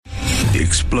The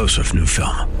explosive new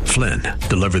film, Flynn,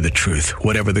 deliver the truth,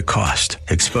 whatever the cost.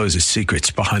 Exposes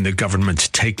secrets behind the government's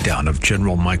takedown of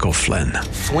General Michael Flynn.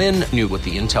 Flynn knew what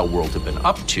the intel world had been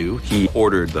up to. He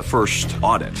ordered the first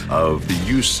audit of the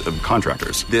use of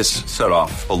contractors. This set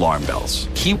off alarm bells.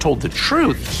 He told the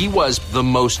truth. He was the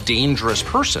most dangerous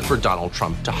person for Donald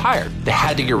Trump to hire. They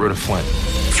had to get rid of Flynn.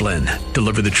 Flynn,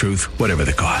 deliver the truth, whatever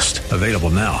the cost. Available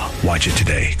now. Watch it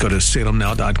today. Go to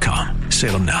salemnow.com.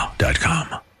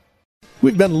 salemnow.com.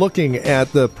 We've been looking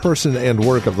at the person and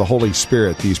work of the Holy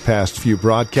Spirit these past few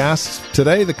broadcasts.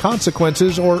 Today, the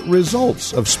consequences or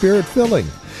results of Spirit filling.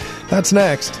 That's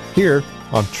next, here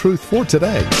on Truth for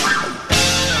Today.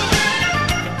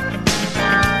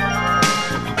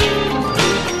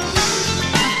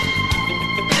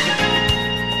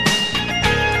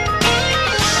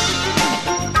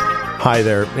 Hi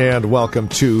there, and welcome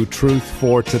to Truth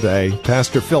for Today.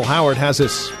 Pastor Phil Howard has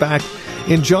us back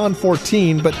in John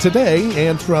 14, but today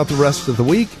and throughout the rest of the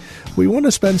week, we want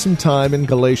to spend some time in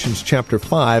Galatians chapter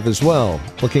 5 as well,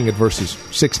 looking at verses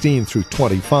 16 through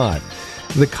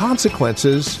 25. The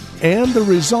consequences and the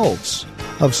results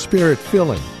of Spirit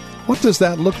filling. What does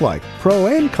that look like, pro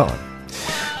and con?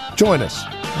 Join us.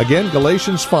 Again,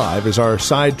 Galatians 5 is our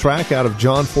sidetrack out of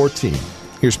John 14.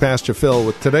 Here's Pastor Phil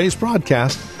with today's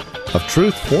broadcast of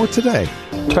Truth for Today.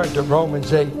 Turn to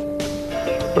Romans 8.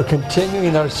 We're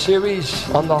continuing our series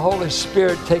on the Holy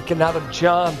Spirit taken out of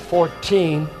John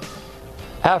 14.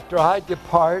 After I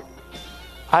depart,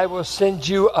 I will send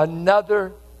you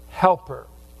another helper.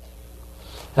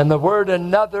 And the word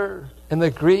another in the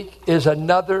Greek is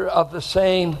another of the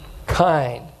same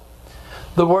kind.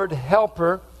 The word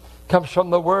helper comes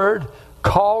from the word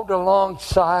called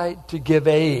alongside to give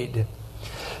aid.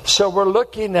 So we're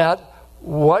looking at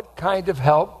what kind of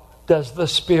help does the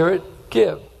Spirit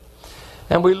give?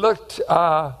 And we looked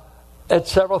at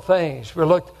several things. We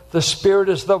looked, the Spirit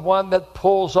is the one that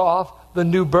pulls off the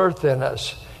new birth in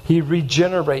us. He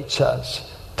regenerates us.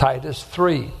 Titus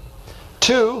 3.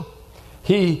 2,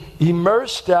 He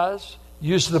immersed us,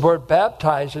 used the word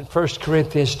baptize in 1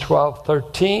 Corinthians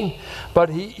 12:13, but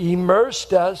He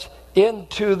immersed us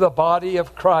into the body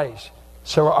of Christ.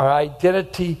 So our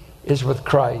identity is with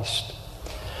Christ.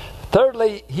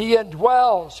 Thirdly, He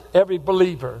indwells every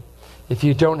believer. If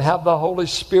you don't have the Holy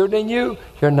Spirit in you,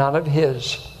 you're none of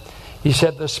His. He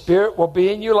said, the Spirit will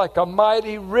be in you like a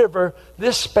mighty river.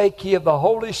 This spake He of the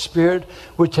Holy Spirit,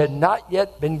 which had not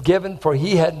yet been given, for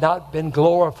He had not been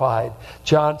glorified.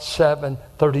 John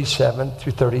 7:37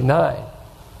 through 39.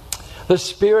 The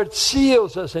Spirit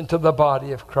seals us into the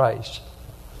body of Christ.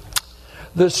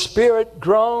 The Spirit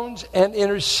groans and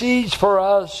intercedes for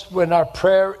us when our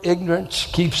prayer ignorance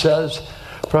keeps us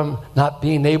from not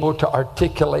being able to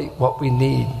articulate what we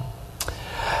need.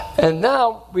 And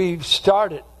now we've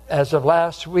started, as of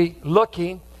last week,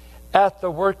 looking at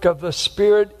the work of the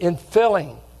Spirit in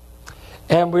filling.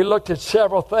 And we looked at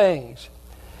several things.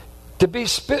 To be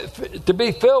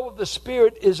filled with the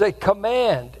Spirit is a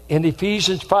command. In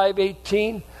Ephesians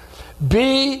 5:18,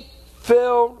 be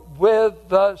filled with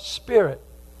the Spirit.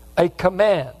 A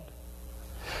command.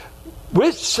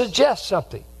 Which suggests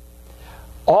something.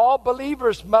 All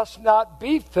believers must not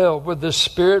be filled with the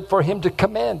Spirit for Him to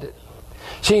command it.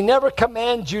 See, He never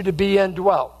commands you to be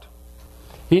indwelt.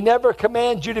 He never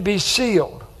commands you to be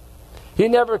sealed. He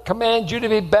never commands you to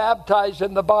be baptized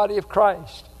in the body of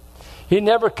Christ. He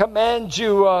never commands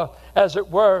you, as it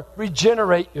were,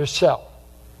 regenerate yourself.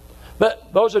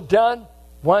 But those are done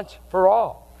once for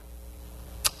all.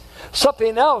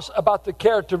 Something else about the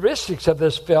characteristics of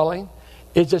this filling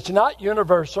is it's not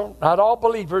universal. Not all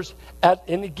believers at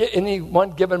any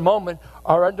one given moment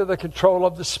are under the control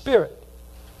of the Spirit.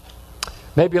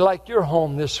 Maybe like your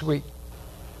home this week.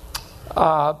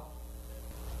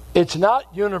 It's not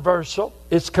universal.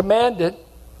 It's commanded.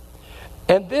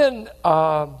 And then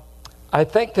I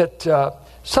think that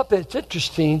something that's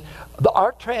interesting,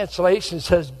 our translation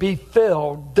says be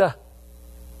filled.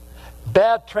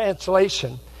 Bad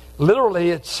translation.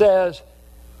 Literally it says,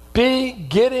 be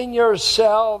getting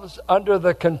yourselves under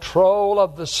the control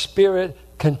of the Spirit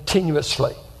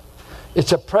continuously.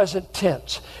 It's a present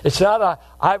tense. It's not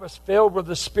I was filled with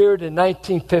the Spirit in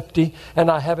 1950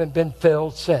 and I haven't been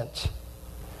filled since.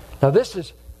 Now this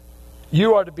is,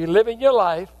 you are to be living your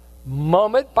life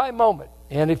moment by moment.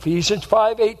 In Ephesians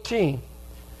 5:18.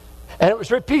 And it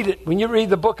was repeated when you read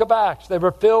the book of Acts. They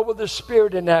were filled with the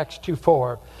Spirit in Acts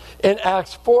 2:4. In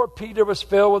Acts 4, Peter was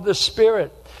filled with the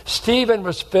Spirit. Stephen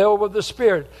was filled with the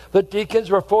Spirit. The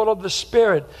deacons were full of the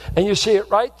Spirit. And you see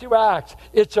it right through Acts.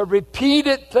 It's a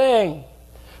repeated thing.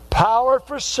 Power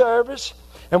for service.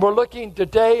 And we're looking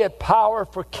today at power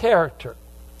for character.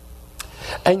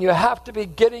 And you have to be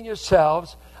getting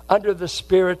yourselves under the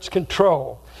Spirit's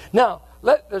control. Now,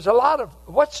 there's a lot of,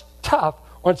 what's tough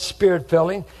on Spirit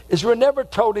filling is we're never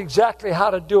told exactly how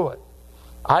to do it.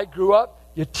 I grew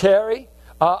up, you tarry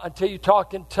until you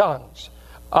talk in tongues.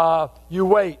 You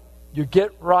wait, you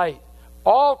get right.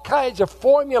 All kinds of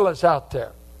formulas out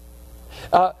there.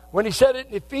 When he said it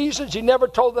in Ephesians, he never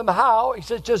told them how. He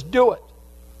said, just do it.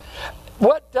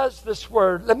 What does this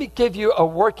word, let me give you a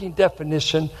working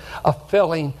definition of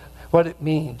filling, what it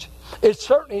means. It's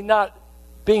certainly not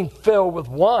being filled with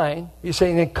wine. He's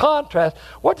saying in contrast,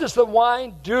 what does the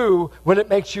wine do when it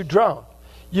makes you drunk?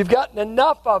 You've gotten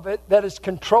enough of it that it's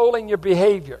controlling your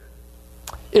behavior.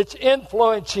 It's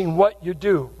influencing what you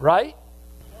do, right?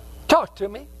 Talk to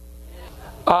me.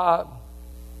 That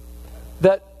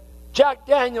Jack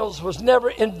Daniels was never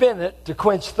invented to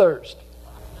quench thirst,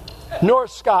 nor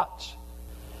Scotch.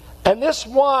 And this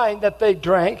wine that they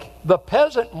drank, the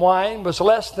peasant wine, was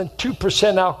less than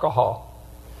 2% alcohol.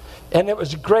 And it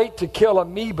was great to kill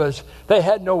amoebas. They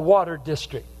had no water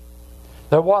district.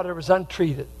 Their water was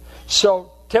untreated.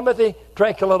 So Timothy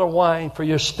drank a little wine for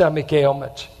your stomach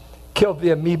ailments. Killed the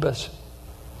amoebas.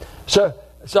 So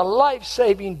it's a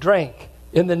life-saving drink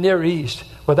in the Near East.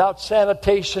 Without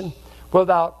sanitation,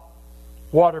 without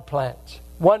water plants.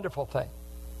 Wonderful thing.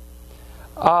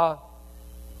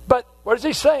 But what is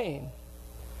he saying?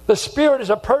 The Spirit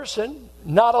is a person,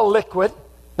 not a liquid,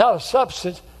 not a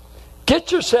substance.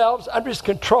 Get yourselves under His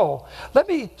control. Let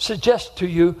me suggest to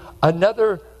you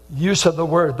another use of the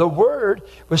word. The word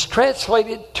was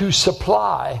translated to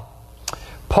supply.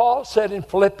 Paul said in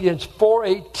Philippians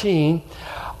 4:18,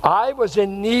 I was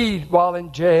in need while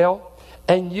in jail,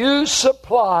 and you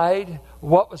supplied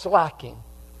what was lacking.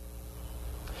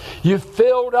 You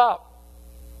filled up.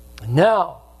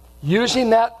 Now, using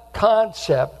that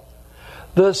concept,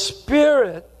 the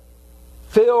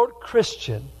Spirit-filled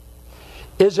Christian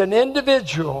is an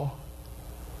individual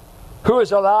who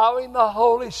is allowing the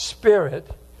Holy Spirit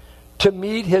to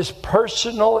meet his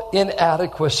personal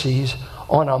inadequacies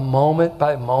on a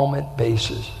moment-by-moment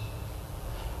basis.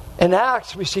 In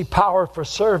Acts, we see power for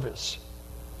service.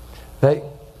 They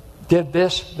did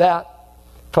this, that,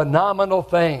 phenomenal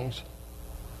things.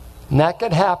 And that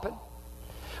could happen.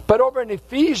 But over in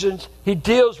Ephesians, he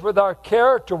deals with our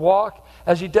character walk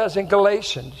as he does in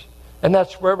Galatians. And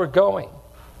that's where we're going.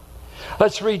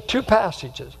 Let's read two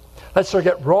passages. Let's look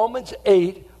at Romans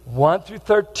 8, 1 through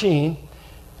 13.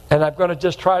 And I'm going to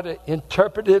just try to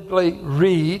interpretively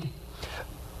read.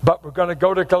 But we're going to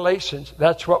go to Galatians.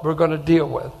 That's what we're going to deal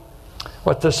with.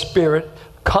 What the Spirit,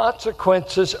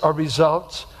 consequences or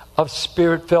results of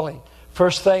Spirit filling.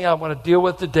 First thing I want to deal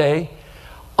with today.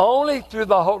 Only through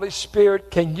the Holy Spirit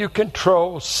can you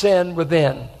control sin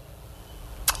within.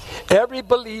 Every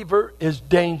believer is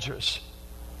dangerous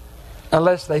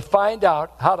unless they find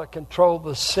out how to control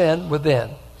the sin within.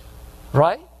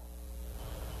 Right?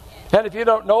 And if you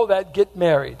don't know that, get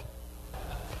married.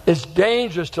 It's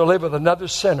dangerous to live with another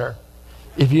sinner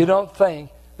if you don't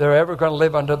think they're ever going to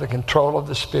live under the control of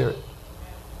the Spirit.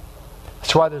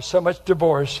 That's why there's so much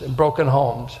divorce and broken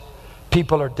homes.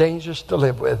 People are dangerous to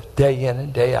live with day in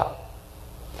and day out.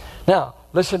 Now,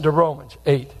 listen to Romans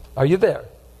 8. Are you there?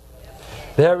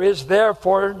 There is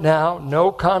therefore now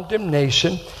no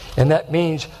condemnation, and that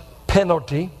means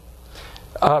penalty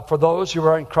for those who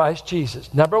are in Christ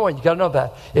Jesus. Number one, you got to know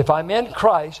that. If I'm in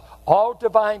Christ, all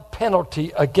divine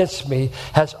penalty against me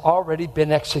has already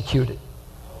been executed.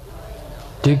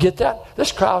 Do you get that?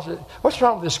 This crowd, what's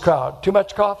wrong with this crowd? Too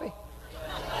much coffee?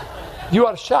 You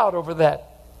ought to shout over that.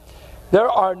 There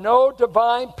are no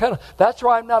divine penalties. That's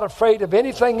why I'm not afraid of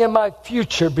anything in my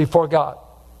future before God.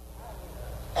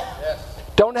 Yes.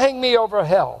 Don't hang me over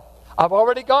hell. I've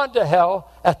already gone to hell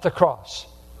at the cross.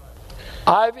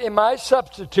 In my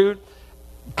substitute,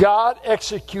 God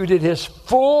executed His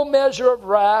full measure of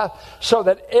wrath so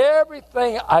that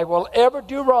everything I will ever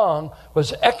do wrong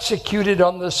was executed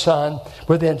on the Son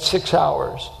within 6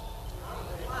 hours.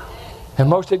 And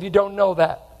most of you don't know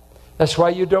that. That's why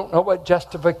you don't know what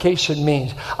justification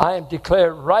means. I am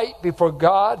declared right before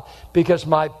God because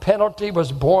my penalty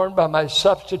was borne by my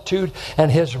substitute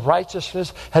and His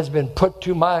righteousness has been put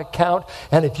to my account.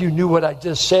 And if you knew what I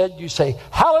just said, you say,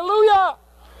 hallelujah!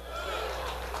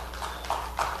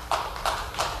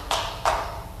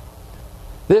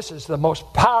 This is the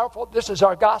most powerful, this is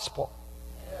our gospel.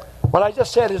 What I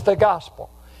just said is the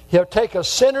gospel. He'll take a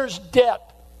sinner's debt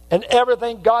and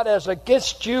everything God has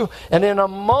against you, and in a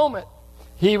moment,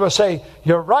 He will say,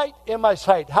 you're right in my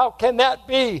sight. How can that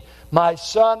be? My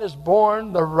Son has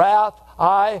borne the wrath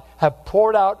I have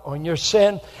poured out on your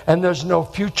sin, and there's no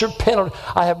future penalty.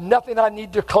 I have nothing I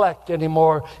need to collect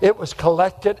anymore. It was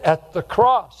collected at the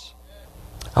cross.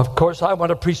 Of course, I want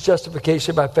to preach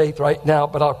justification by faith right now,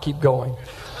 but I'll keep going.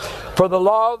 For the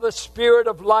law of the Spirit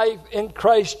of life in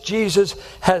Christ Jesus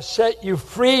has set you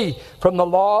free from the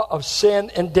law of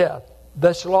sin and death.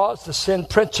 This law is the sin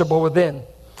principle within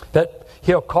that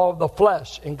he'll call the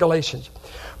flesh in Galatians.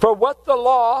 For what the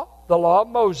law of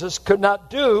Moses, could not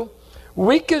do,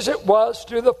 weak as it was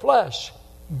through the flesh,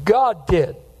 God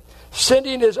did,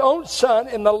 sending his own Son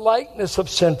in the likeness of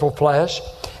sinful flesh,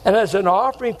 and as an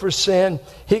offering for sin,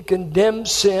 he condemned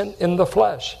sin in the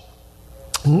flesh.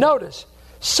 Notice,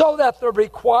 so that the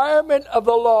requirement of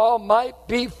the law might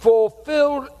be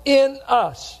fulfilled in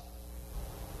us,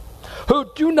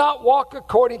 who do not walk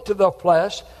according to the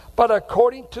flesh, but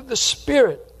according to the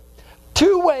Spirit.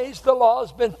 Two ways the law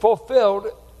has been fulfilled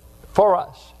for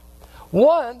us.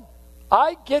 One,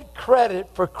 I get credit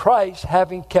for Christ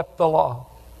having kept the law.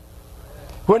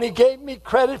 When he gave me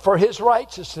credit for his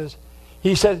righteousness,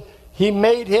 he said he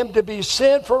made him to be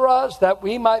sin for us that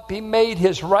we might be made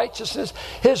his righteousness.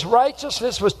 His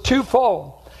righteousness was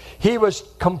twofold. He was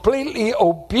completely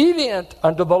obedient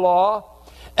unto the law,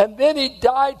 and then he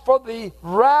died for the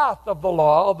wrath of the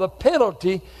law, the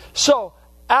penalty. So,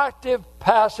 active,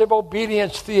 passive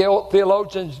obedience,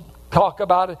 theologians talk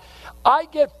about it. I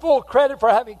get full credit for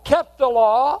having kept the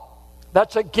law.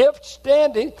 That's a gift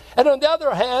standing. And on the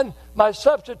other hand, my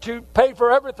substitute paid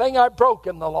for everything I broke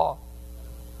in the law.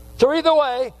 So either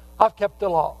way, I've kept the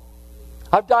law.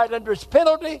 I've died under its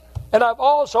penalty, and I've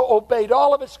also obeyed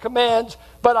all of its commands,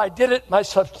 but I did it, my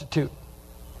substitute.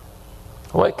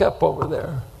 Wake up over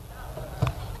there.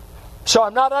 So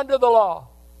I'm not under the law.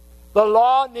 The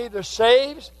law neither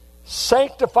saves,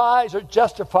 sanctifies, or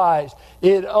justifies.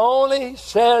 It only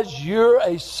says you're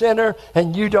a sinner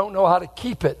and you don't know how to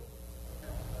keep it.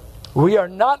 We are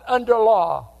not under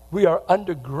law. We are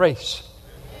under grace.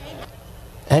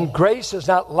 And grace is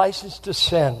not licensed to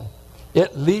sin.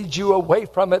 It leads you away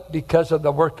from it because of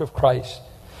the work of Christ.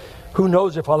 Who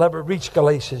knows if I'll ever reach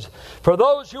Galatians. For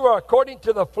those who are according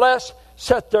to the flesh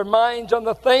set their minds on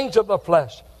the things of the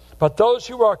flesh. But those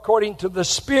who are according to the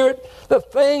Spirit, the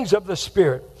things of the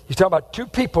Spirit. He's talking about two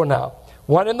people now.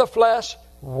 One in the flesh,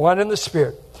 one in the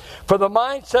Spirit. For the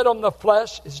mind set on the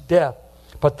flesh is death,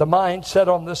 but the mind set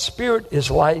on the Spirit is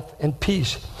life and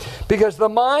peace. Because the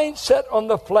mind set on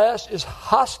the flesh is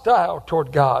hostile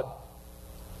toward God.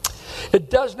 It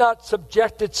does not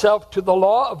subject itself to the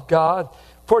law of God,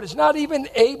 for it is not even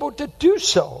able to do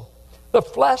so. The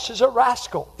flesh is a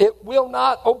rascal. It will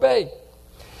not obey.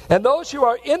 And those who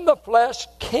are in the flesh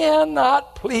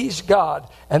cannot please God.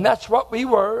 And that's what we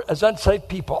were as unsaved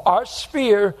people. Our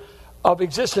sphere of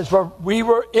existence, where we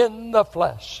were in the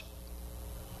flesh.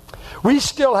 We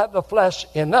still have the flesh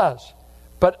in us.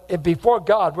 But before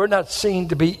God, we're not seen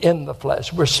to be in the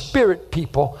flesh. We're spirit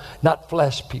people, not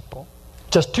flesh people.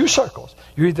 Just two circles.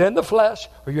 You're either in the flesh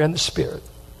or you're in the spirit.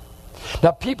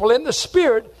 Now, people in the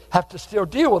spirit have to still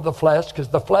deal with the flesh because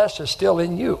the flesh is still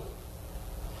in you.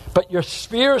 But your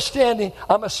sphere is standing,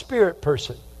 I'm a spirit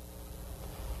person.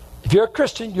 If you're a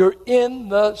Christian, you're in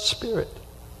the Spirit.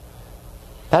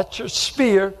 That's your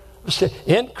sphere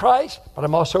in Christ, but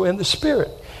I'm also in the Spirit.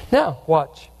 Now,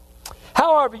 watch.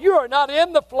 However, you are not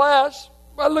in the flesh.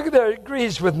 Well, look at there, it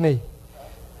agrees with me.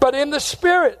 But in the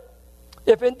Spirit,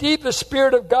 if indeed the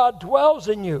Spirit of God dwells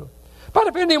in you. But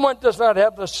if anyone does not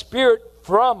have the Spirit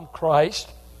from Christ,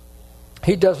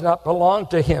 he does not belong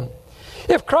to him.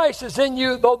 If Christ is in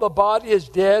you, though the body is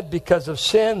dead because of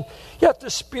sin, yet the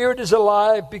Spirit is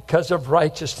alive because of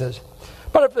righteousness.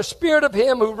 But if the Spirit of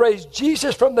him who raised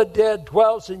Jesus from the dead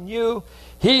dwells in you,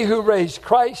 he who raised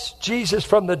Christ Jesus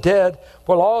from the dead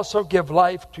will also give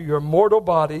life to your mortal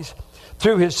bodies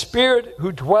through his Spirit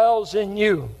who dwells in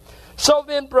you. So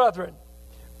then, brethren,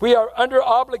 we are under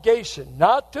obligation,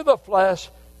 not to the flesh,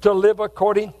 to live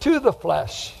according to the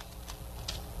flesh.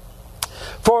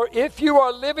 For if you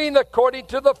are living according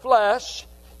to the flesh,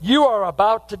 you are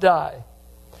about to die.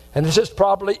 And this is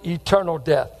probably eternal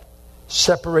death,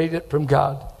 separated from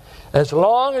God. As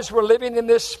long as we're living in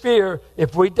this sphere,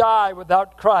 if we die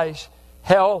without Christ,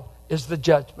 hell is the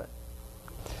judgment.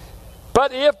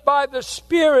 But if by the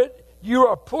Spirit you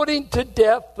are putting to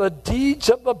death the deeds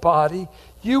of the body,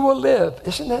 you will live.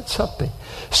 Isn't that something?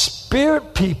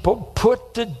 Spirit people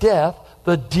put to death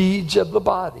the deeds of the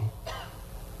body.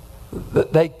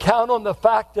 They count on the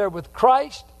fact they're with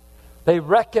Christ. They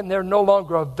reckon they're no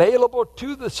longer available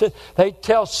to the sin. They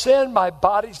tell sin, my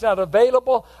body's not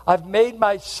available. I've made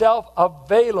myself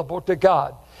available to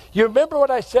God. You remember what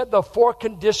I said the 4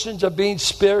 conditions of being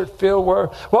Spirit-filled were?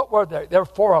 What were they? There were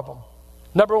 4 of them.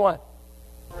 Number 1.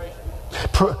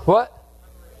 What?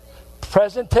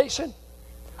 Presentation?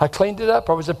 I cleaned it up,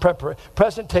 or was it preparation?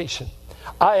 Presentation.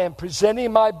 I am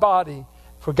presenting my body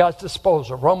for God's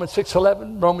disposal. Romans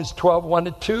 6:11, Romans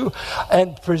 12:1-2.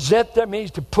 And present there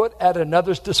means to put at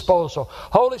another's disposal.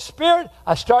 Holy Spirit,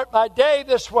 I start my day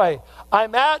this way.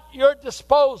 I'm at your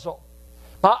disposal.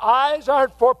 My eyes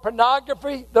aren't for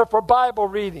pornography, they're for Bible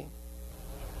reading.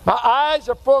 My eyes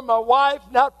are for my wife,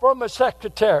 not for my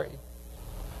secretary.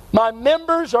 My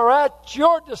members are at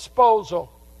your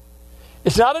disposal.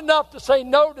 It's not enough to say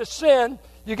no to sin.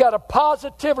 You got to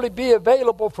positively be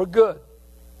available for good.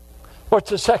 What's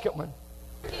the second one?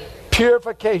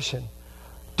 Purification.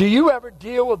 Do you ever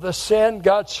deal with the sin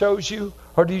God shows you,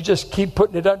 or do you just keep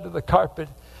putting it under the carpet?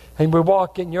 And we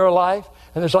walk in your life,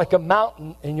 and there's like a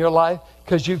mountain in your life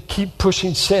because you keep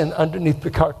pushing sin underneath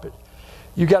the carpet.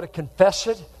 You got to confess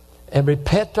it and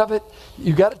repent of it.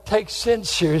 You got to take sin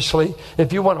seriously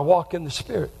if you want to walk in the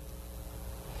Spirit.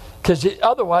 Because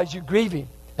otherwise you grieve Him.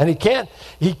 And He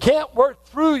can't work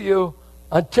through you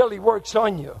until He works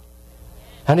on you.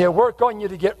 And He'll work on you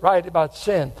to get right about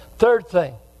sin. Third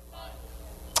thing,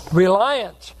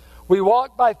 reliance. We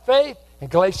walk by faith. And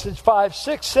Galatians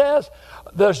 5:6 says,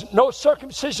 there's no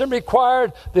circumcision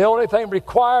required. The only thing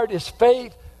required is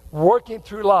faith working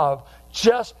through love.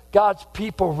 Just God's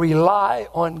people rely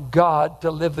on God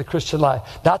to live the Christian life.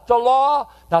 Not the law,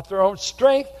 not their own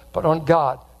strength, but on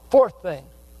God. Fourth thing,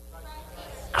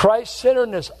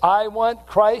 Christ-centeredness. I want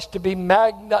Christ to be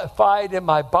magnified in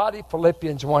my body.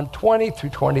 Philippians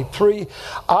 1:20-23.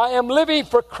 I am living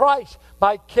for Christ.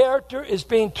 My character is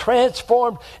being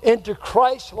transformed into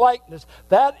Christ-likeness.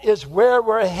 That is where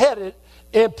we're headed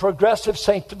in progressive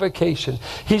sanctification.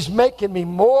 He's making me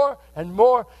more and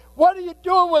more. What are you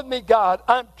doing with me, God?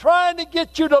 I'm trying to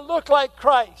get you to look like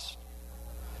Christ.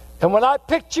 And when I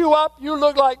picked you up, you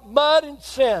look like mud and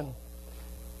sin.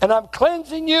 And I'm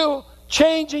cleansing you,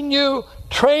 changing you,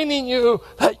 training you,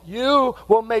 that you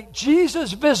will make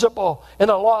Jesus visible in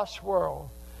a lost world.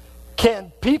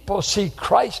 Can people see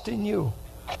Christ in you?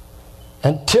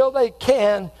 Until they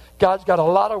can, God's got a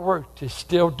lot of work to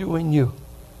still do in you.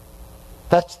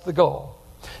 That's the goal.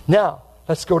 Now,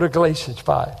 let's go to Galatians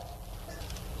 5.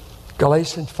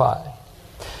 Galatians 5.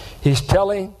 He's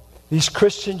telling these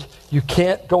Christians, you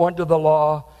can't go under the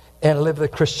law and live the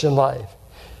Christian life.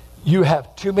 You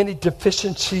have too many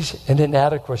deficiencies and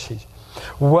inadequacies.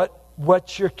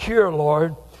 What's your cure,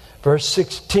 Lord? Verse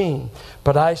 16.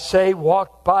 But I say,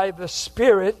 walk by the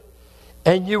Spirit,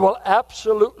 and you will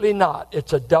absolutely not.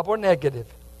 It's a double negative.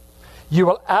 You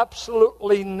will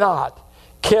absolutely not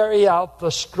carry out the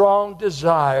strong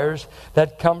desires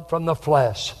that come from the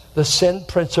flesh, the sin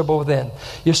principle within.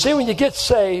 You see, when you get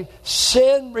saved,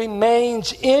 sin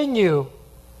remains in you.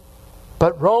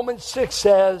 But Romans 6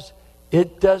 says,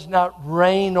 it does not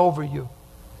reign over you.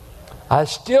 I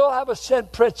still have a sin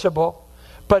principle,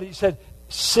 but he said,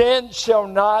 sin shall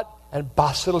not, and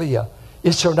basileia,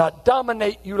 it shall not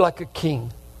dominate you like a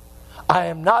king. I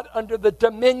am not under the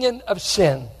dominion of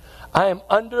sin. I am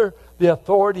under the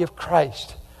authority of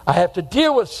Christ. I have to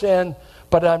deal with sin,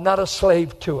 but I'm not a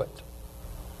slave to it.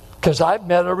 Because I've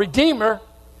met a Redeemer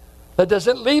that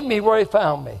doesn't leave me where He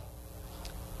found me.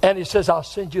 And He says, I'll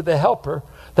send you the helper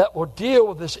that will deal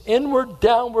with this inward,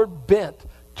 downward bent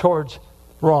towards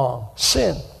wrong,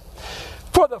 sin.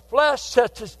 For the flesh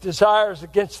sets its desires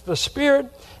against the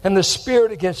Spirit, and the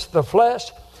Spirit against the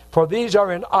flesh. For these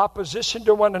are in opposition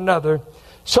to one another,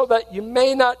 so that you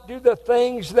may not do the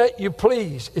things that you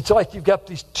please. It's like you've got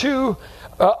these two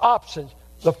options.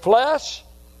 The flesh,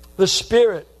 the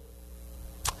Spirit.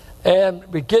 And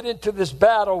we get into this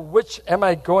battle, which am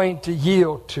I going to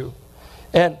yield to?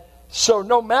 And so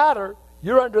no matter,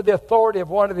 you're under the authority of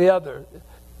one or the other.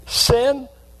 Sin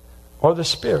or the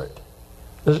Spirit.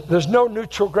 There's no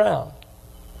neutral ground.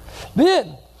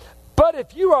 Then, but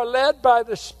if you are led by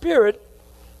the Spirit,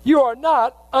 you are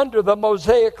not under the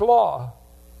Mosaic law.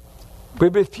 We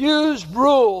refuse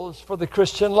rules for the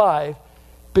Christian life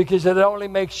because it only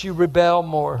makes you rebel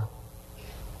more.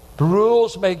 The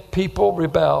rules make people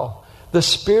rebel. The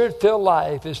Spirit-filled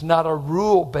life is not a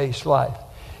rule-based life.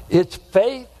 It's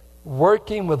faith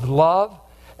working with love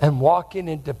and walking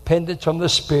in dependence on the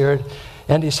Spirit.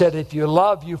 And he said, if you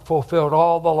love, you fulfilled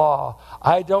all the law.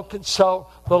 I don't consult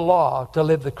the law to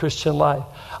live the Christian life.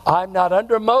 I'm not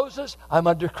under Moses, I'm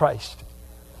under Christ.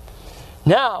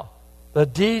 Now, the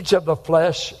deeds of the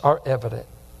flesh are evident,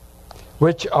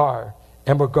 which are,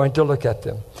 and we're going to look at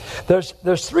them.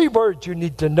 There's three words you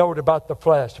need to note about the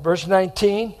flesh. Verse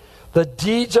 19, the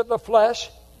deeds of the flesh,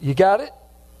 you got it?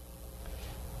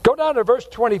 Go down to verse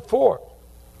 24.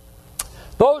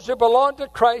 Those who belong to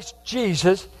Christ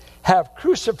Jesus have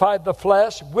crucified the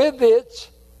flesh with its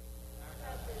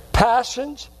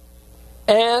passions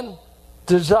and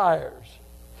desires.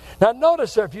 Now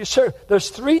notice there, if you search, there's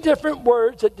 3 different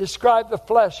words that describe the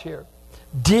flesh here.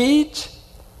 Deeds,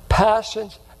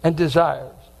 passions, and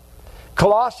desires.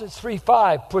 Colossians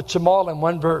 3:5 puts them all in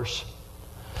one verse.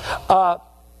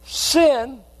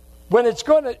 Sin,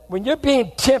 when you're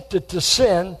being tempted to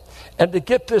sin, and to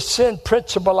get this sin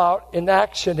principle out in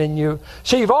action in you.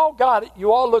 See, you've all got it.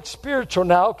 You all look spiritual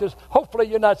now because hopefully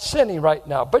you're not sinning right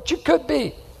now. But you could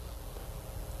be.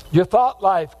 Your thought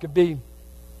life could be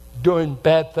doing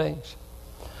bad things.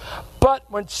 But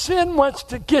when sin wants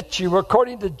to get you,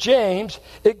 according to James,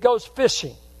 it goes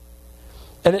fishing.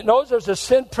 And it knows there's a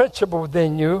sin principle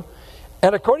within you.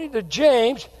 And according to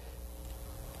James,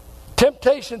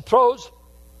 temptation throws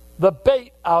the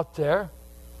bait out there.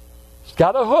 It's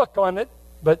got a hook on it,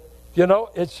 but,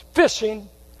 it's fishing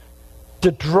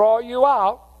to draw you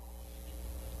out,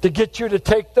 to get you to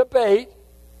take the bait.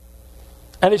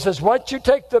 And he says, once you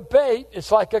take the bait,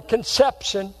 it's like a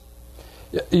conception.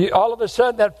 All of a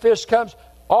sudden, that fish comes.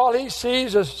 All he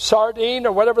sees is sardine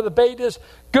or whatever the bait is.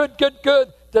 Good, good,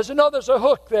 good. Doesn't know there's a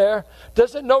hook there.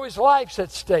 Doesn't know his life's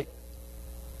at stake.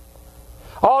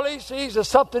 All he sees is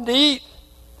something to eat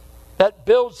that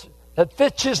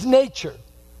fits his nature.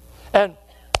 And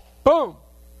boom,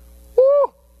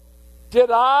 woo, did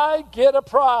I get a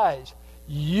prize?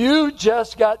 You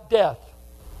just got death.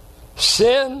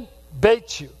 Sin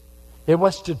baits you. It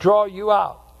wants to draw you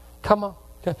out. Come on.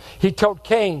 He told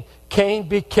Cain,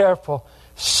 be careful.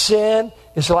 Sin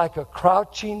is like a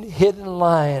crouching, hidden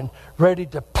lion ready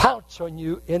to pounce on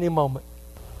you any moment.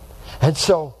 And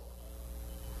so,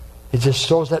 it just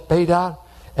throws that bait out.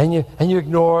 And you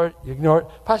ignore it. You ignore it.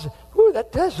 Pastor, ooh,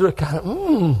 that does look kind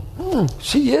of,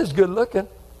 she is good looking.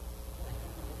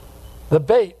 The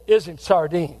bait isn't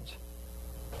sardines.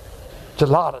 It's a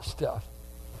lot of stuff.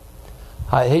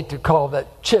 I hate to call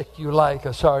that chick you like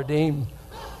a sardine,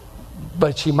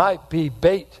 but she might be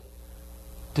bait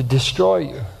to destroy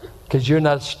you because you're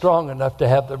not strong enough to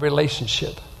have the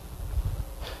relationship.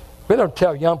 We don't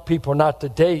tell young people not to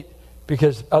date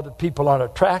because other people aren't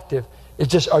attractive.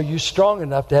 It's just, are you strong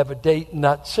enough to have a date and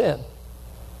not sin?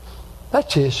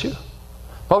 That's the issue.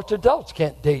 Most adults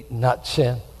can't date and not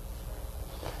sin.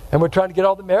 And we're trying to get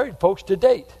all the married folks to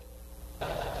date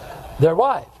their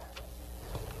wife.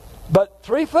 But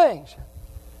 3 things.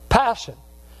 Passion.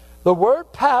 The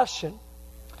word passion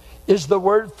is the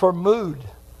word for mood.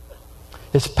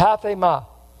 It's pathema.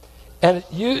 And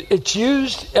it's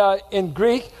used in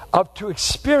Greek of to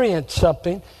experience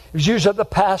something. It's used of the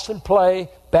past and play,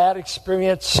 bad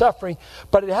experience, suffering.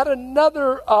 But it had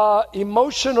another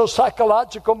emotional,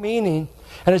 psychological meaning,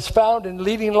 and it's found in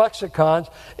leading lexicons.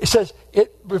 It says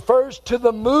it refers to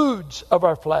the moods of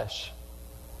our flesh.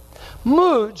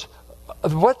 Moods,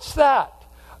 what's that?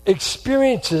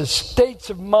 Experiences, states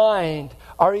of mind,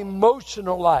 our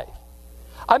emotional life.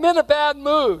 I'm in a bad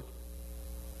mood.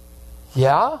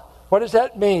 Yeah? What does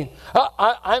that mean?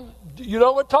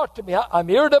 Talk to me. I'm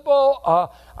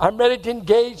irritable. I'm ready to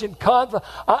engage in conflict.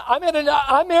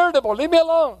 I'm irritable. Leave me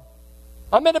alone.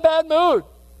 I'm in a bad mood.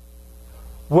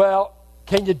 Well,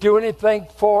 can you do anything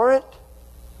for it?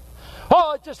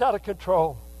 Oh, it's just out of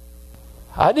control.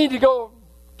 I need to go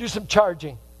do some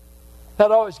charging.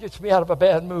 That always gets me out of a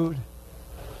bad mood.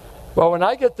 Well, when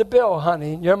I get the bill,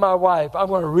 honey, and you're my wife, I'm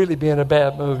going to really be in a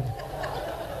bad mood.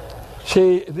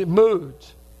 See, the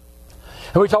moods.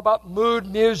 And we talk about mood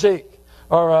music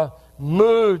or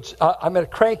moods. I'm in a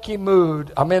cranky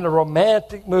mood. I'm in a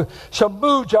romantic mood. So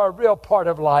moods are a real part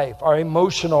of life, our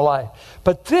emotional life.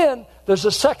 But then there's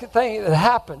a second thing that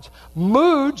happens.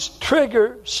 Moods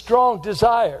trigger strong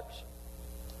desires.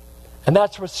 And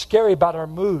that's what's scary about our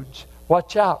moods.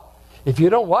 Watch out. If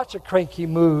you don't watch a cranky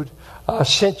mood, a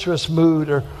sensuous mood,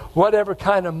 or whatever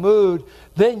kind of mood,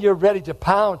 then you're ready to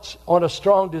pounce on a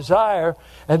strong desire.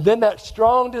 And then that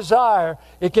strong desire,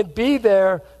 it can be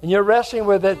there, and you're wrestling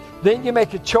with it. Then you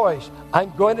make a choice.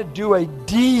 I'm going to do a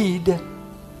deed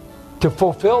to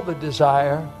fulfill the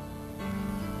desire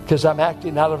because I'm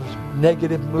acting out of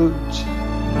negative moods.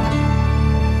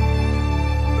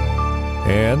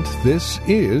 And this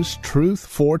is Truth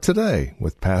for Today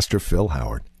with Pastor Phil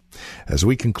Howard. As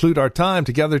we conclude our time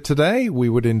together today, we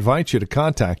would invite you to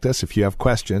contact us if you have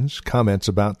questions, comments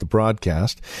about the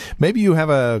broadcast. Maybe you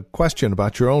have a question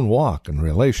about your own walk and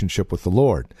relationship with the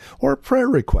Lord, or a prayer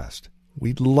request.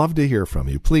 We'd love to hear from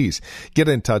you. Please get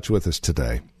in touch with us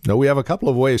today. Now, we have a couple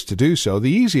of ways to do so. The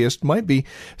easiest might be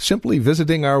simply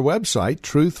visiting our website,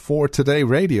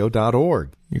 truthfortodayradio.org.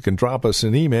 You can drop us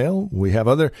an email. We have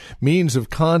other means of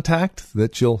contact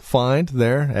that you'll find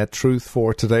there at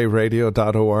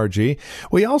truthfortodayradio.org.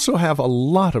 We also have a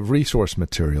lot of resource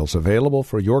materials available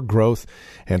for your growth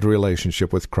and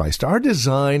relationship with Christ. Our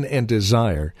design and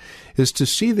desire is to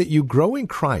see that you grow in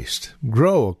Christ,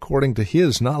 grow according to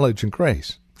His knowledge and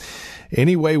grace.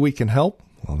 Any way we can help,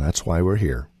 well, that's why we're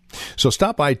here. So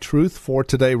stop by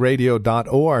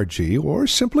truthfortodayradio.org or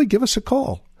simply give us a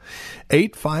call.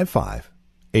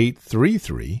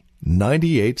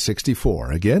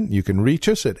 855-833-9864. Again, you can reach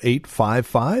us at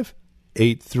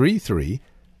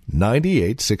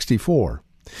 855-833-9864.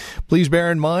 Please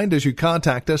bear in mind as you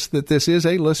contact us that this is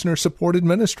a listener-supported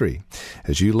ministry.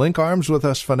 As you link arms with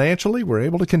us financially, we're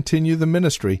able to continue the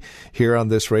ministry here on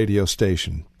this radio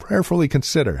station. Prayerfully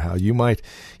consider how you might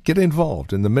get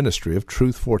involved in the ministry of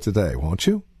Truth for Today, won't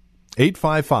you?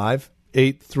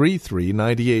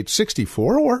 855-833-9864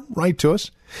 or write to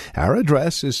us. Our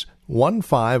address is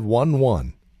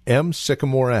 1511 M.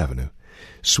 Sycamore Avenue,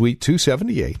 Suite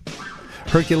 278,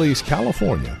 Hercules,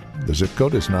 California. The zip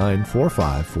code is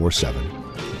 94547.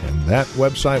 And that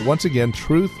website, once again,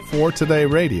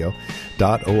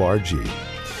 truthfortodayradio.org.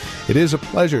 It is a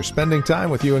pleasure spending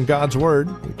time with you in God's Word.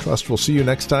 We trust we'll see you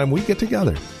next time we get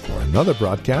together for another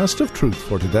broadcast of Truth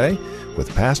for Today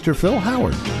with Pastor Phil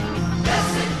Howard.